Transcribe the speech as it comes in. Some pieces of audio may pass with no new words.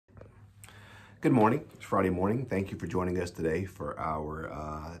Good morning. It's Friday morning. Thank you for joining us today for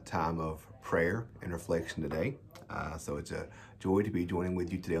our time of prayer and reflection today. So it's a joy to be joining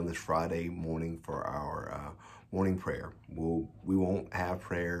with you today on this Friday morning for our morning prayer. We won't have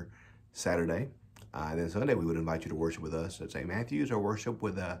prayer Saturday. And then Sunday, we would invite you to worship with us at St. Matthew's or worship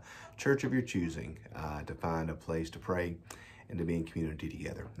with a church of your choosing to find a place to pray and to be in community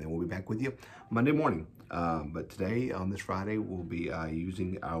together. And we'll be back with you Monday morning. But today, on this Friday, we'll be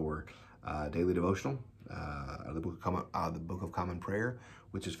using our daily devotional, the Book of Common Prayer,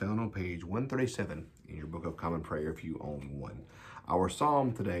 which is found on page 137 in your Book of Common Prayer if you own one. Our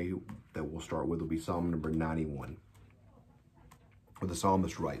psalm today that we'll start with will be Psalm number 91, where the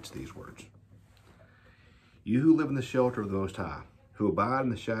psalmist writes these words. You who live in the shelter of the Most High, who abide in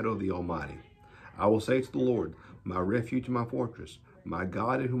the shadow of the Almighty, I will say to the Lord, my refuge and my fortress, my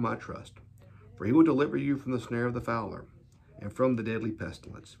God in whom I trust. For he will deliver you from the snare of the fowler, and from the deadly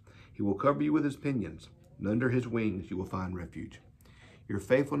pestilence. He will cover you with his pinions, and under his wings you will find refuge. His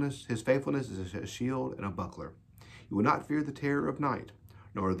faithfulness is a shield and a buckler. You will not fear the terror of night,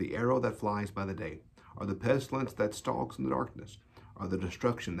 nor the arrow that flies by the day, or the pestilence that stalks in the darkness, or the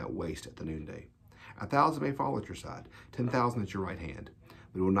destruction that wastes at the noonday. 1,000 may fall at your side, 10,000 at your right hand,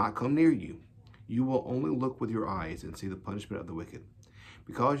 but it will not come near you. You will only look with your eyes and see the punishment of the wicked.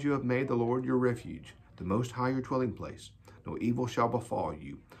 Because you have made the Lord your refuge, the Most High your dwelling place, no evil shall befall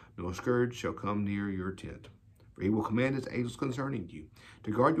you, no scourge shall come near your tent. For he will command his angels concerning you,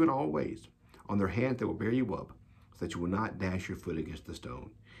 to guard you in all ways. On their hands they will bear you up, so that you will not dash your foot against the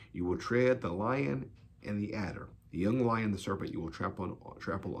stone. You will tread the lion and the adder, the young lion, the serpent, you will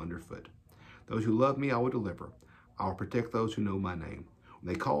trample underfoot. Those who love me I will deliver. I will protect those who know my name.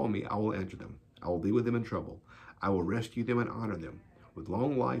 When they call on me, I will answer them. I will be with them in trouble. I will rescue them and honor them. With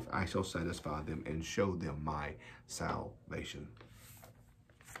long life I shall satisfy them and show them my salvation.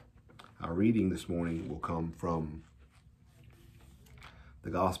 Our reading this morning will come from the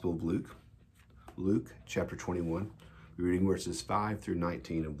Gospel of Luke. Luke chapter 21. We're reading verses 5 through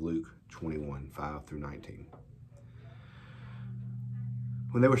 19 of Luke 21, 5 through 19.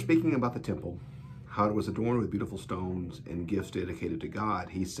 When they were speaking about the temple, how it was adorned with beautiful stones and gifts dedicated to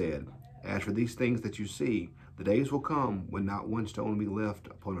God, he said, as for these things that you see, the days will come when not one stone will be left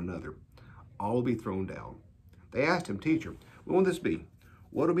upon another. All will be thrown down. They asked him, Teacher, when will this be?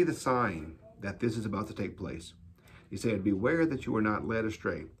 What will be the sign that this is about to take place? He said, beware that you are not led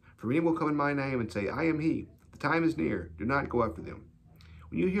astray. For many will come in my name and say, I am he. The time is near. Do not go after them.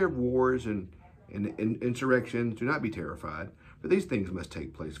 When you hear of wars and insurrections, do not be terrified. For these things must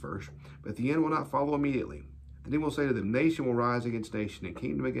take place first, but the end will not follow immediately. Then he will say to them, nation will rise against nation, and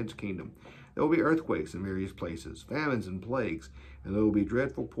kingdom against kingdom. There will be earthquakes in various places, famines and plagues, and there will be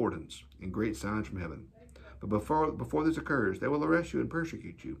dreadful portents and great signs from heaven. But before this occurs, they will arrest you and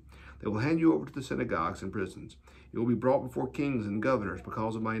persecute you. They will hand you over to the synagogues and prisons. You will be brought before kings and governors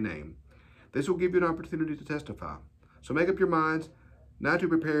because of my name. This will give you an opportunity to testify. So make up your minds not to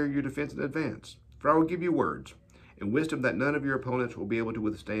prepare your defense in advance, for I will give you words and wisdom that none of your opponents will be able to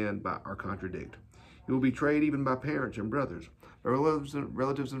withstand or contradict. You will be betrayed even by parents and brothers, by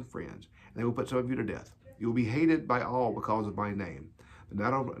relatives and friends, and they will put some of you to death. You will be hated by all because of my name,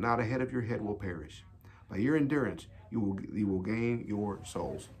 but not a hair of your head will perish. By your endurance, you will gain your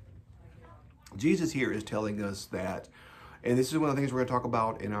souls. Jesus here is telling us that, and this is one of the things we're going to talk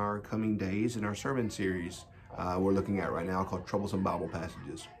about in our coming days in our sermon series we're looking at right now called Troublesome Bible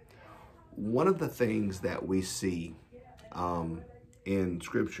Passages. One of the things that we see in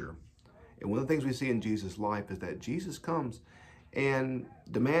Scripture, and one of the things we see in Jesus' life is that Jesus comes and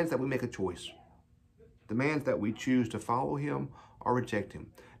demands that we make a choice. Demands that we choose to follow him or reject him.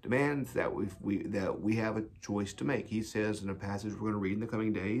 Demands that we have a choice to make. He says in a passage we're going to read in the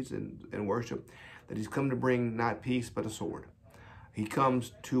coming days and worship that he's come to bring not peace but a sword. He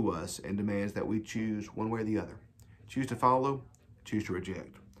comes to us and demands that we choose one way or the other. Choose to follow, choose to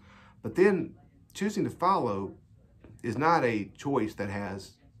reject. But then choosing to follow is not a choice that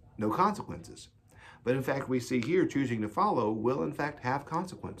has no consequences. But in fact, we see here choosing to follow will in fact have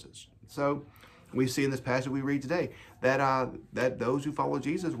consequences. So we see in this passage we read today that those who follow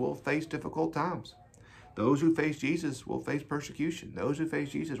Jesus will face difficult times. Those who face Jesus will face persecution. Those who face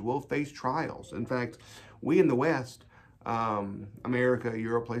Jesus will face trials. In fact, we in the West, America,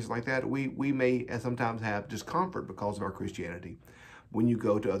 Europe, places like that, we may sometimes have discomfort because of our Christianity. When you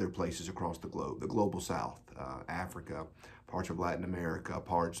go to other places across the globe, the global South, Africa, parts of Latin America,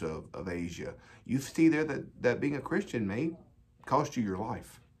 parts of Asia, you see there that being a Christian may cost you your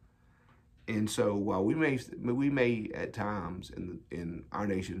life. And so while we may at times in our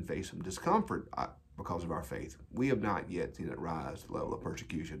nation face some discomfort because of our faith, we have not yet seen it rise to the level of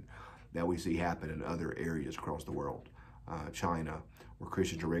persecution that we see happen in other areas across the world. China, where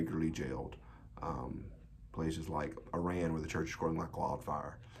Christians are regularly jailed. Places like Iran, where the church is growing like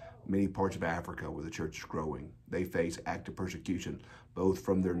wildfire. Many parts of Africa where the church is growing. They face active persecution, both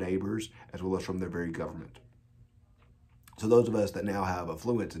from their neighbors as well as from their very government. So those of us that now have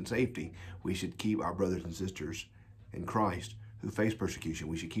affluence and safety, we should keep our brothers and sisters in Christ who face persecution.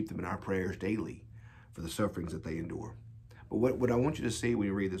 We should keep them in our prayers daily for the sufferings that they endure. But what I want you to see when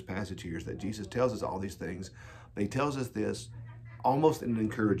you read this passage here is that Jesus tells us all these things, but he tells us this almost in an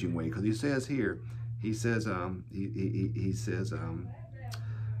encouraging way, because he says here, he says,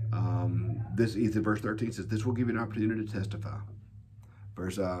 this is verse 13 says, this will give you an opportunity to testify.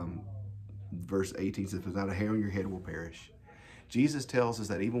 Verse 18 says, not a hair on your head will perish. Jesus tells us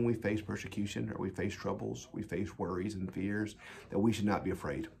that even when we face persecution or we face troubles, we face worries and fears, that we should not be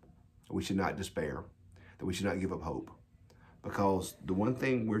afraid, that we should not despair, that we should not give up hope. Because the one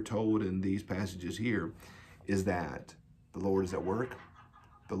thing we're told in these passages here is that the Lord is at work,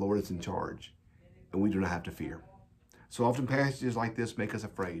 the Lord is in charge, and we do not have to fear. So often passages like this make us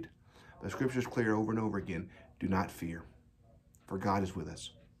afraid. The scripture is clear over and over again. Do not fear, for God is with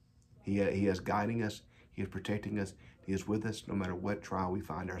us. He is guiding us. He is protecting us. He is with us no matter what trial we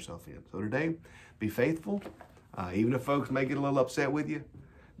find ourselves in. So today, be faithful. Even if folks may get a little upset with you,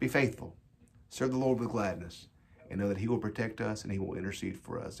 be faithful. Serve the Lord with gladness and know that he will protect us and he will intercede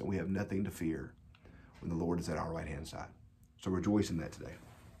for us. And we have nothing to fear when the Lord is at our right-hand side. So rejoice in that today.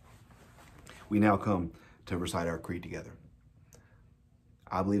 We now come to recite our creed together.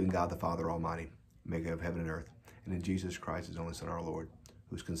 I believe in God the Father Almighty, maker of heaven and earth, and in Jesus Christ, his only Son, our Lord,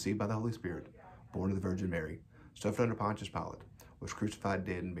 who was conceived by the Holy Spirit, born of the Virgin Mary, suffered under Pontius Pilate, was crucified,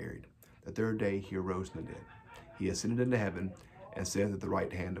 dead, and buried. The third day he arose from the dead. He ascended into heaven and sat at the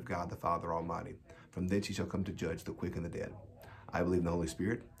right hand of God the Father Almighty. From thence he shall come to judge the quick and the dead. I believe in the Holy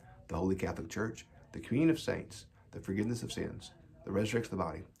Spirit, the Holy Catholic Church, the communion of saints, the forgiveness of sins, the resurrection of the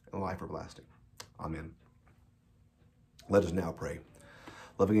body, and life everlasting. Amen. Let us now pray.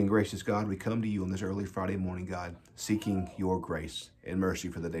 Loving and gracious God, we come to you on this early Friday morning, God, seeking your grace and mercy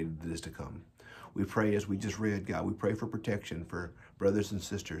for the day that is to come. We pray, as we just read, God, we pray for protection for brothers and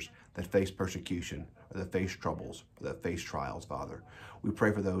sisters that face persecution or that face troubles or that face trials, Father. We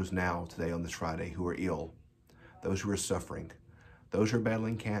pray for those now, today on this Friday, who are ill, those who are suffering, those who are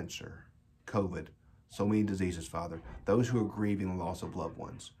battling cancer, COVID, so many diseases, Father, those who are grieving the loss of loved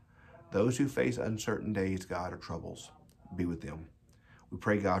ones, those who face uncertain days, God, or troubles. Be with them. We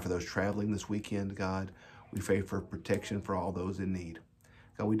pray, God, for those traveling this weekend, God. We pray for protection for all those in need.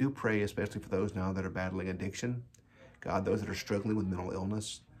 God, we do pray especially for those now that are battling addiction. God, those that are struggling with mental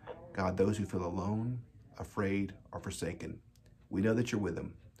illness. God, those who feel alone, afraid, or forsaken. We know that you're with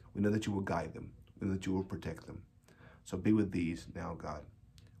them. We know that you will guide them. We know that you will protect them. So be with these now, God.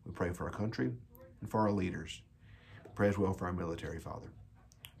 We pray for our country and for our leaders. We pray as well for our military, Father.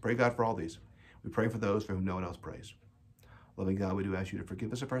 Pray, God, for all these. We pray for those for whom no one else prays. Loving God, we do ask you to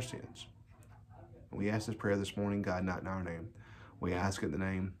forgive us of our sins. And we ask this prayer this morning, God, not in our name. We ask it in the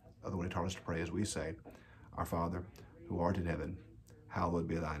name of the one who taught us to pray as we say, Our Father, who art in heaven, hallowed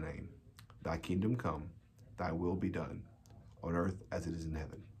be thy name. Thy kingdom come, thy will be done, on earth as it is in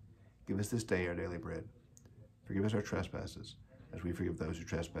heaven. Give us this day our daily bread. Forgive us our trespasses, as we forgive those who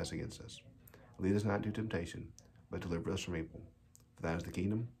trespass against us. Lead us not into temptation, but deliver us from evil. For thine is the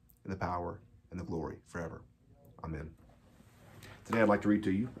kingdom, and the power, and the glory forever. Amen. Today I'd like to read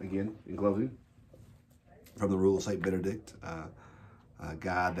to you, again, in closing, from the Rule of St. Benedict, a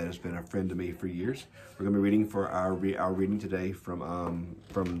guy that has been a friend to me for years. We're going to be reading for our reading today from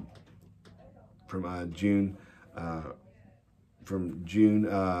June, our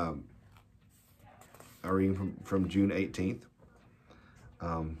reading from June 18th.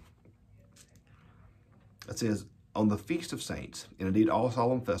 It says, on the Feast of Saints, and indeed all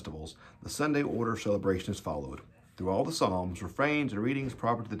solemn festivals, the Sunday order of celebration is followed, through all the psalms, refrains, and readings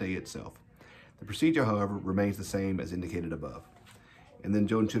proper to the day itself. The procedure, however, remains the same as indicated above. And then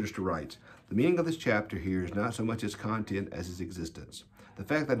Joan Chittister writes, the meaning of this chapter here is not so much its content as its existence. The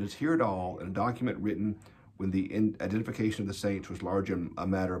fact that it's here at all in a document written when the identification of the saints was largely a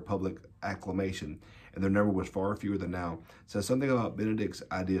matter of public acclamation, and their number was far fewer than now, says something about Benedict's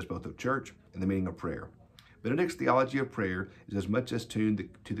ideas both of church and the meaning of prayer. Benedict's theology of prayer is as much as tuned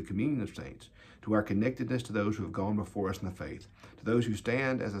to the communion of saints, to our connectedness to those who have gone before us in the faith, to those who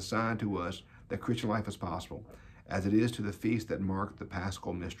stand as a sign to us that Christian life is possible, as it is to the feast that mark the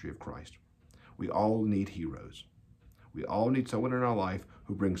Paschal mystery of Christ. We all need heroes. We all need someone in our life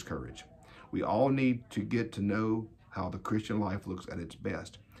who brings courage. We all need to get to know how the Christian life looks at its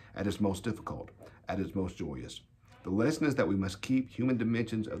best, at its most difficult, at its most joyous. The lesson is that we must keep human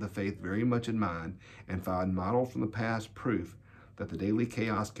dimensions of the faith very much in mind and find models from the past proof that the daily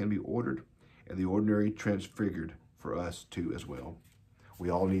chaos can be ordered and the ordinary transfigured for us too as well.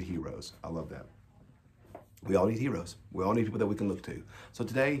 We all need heroes. I love that. We all need heroes. We all need people that we can look to. So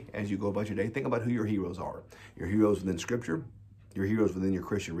today, as you go about your day, think about who your heroes are. Your heroes within Scripture, your heroes within your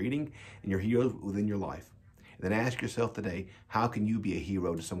Christian reading, and your heroes within your life. And then ask yourself today, how can you be a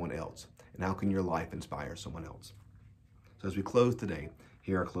hero to someone else? And how can your life inspire someone else? So as we close today,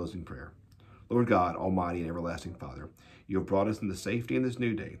 hear our closing prayer. Lord God, Almighty and everlasting Father, you have brought us into safety in this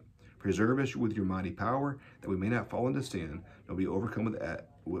new day. Preserve us with your mighty power, that we may not fall into sin, nor be overcome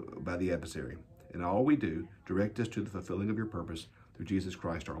by the adversary. In all we do, direct us to the fulfilling of your purpose through Jesus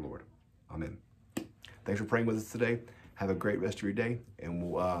Christ our Lord. Amen. Thanks for praying with us today. Have a great rest of your day, and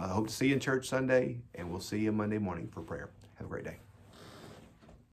we'll hope to see you in church Sunday, and we'll see you Monday morning for prayer. Have a great day.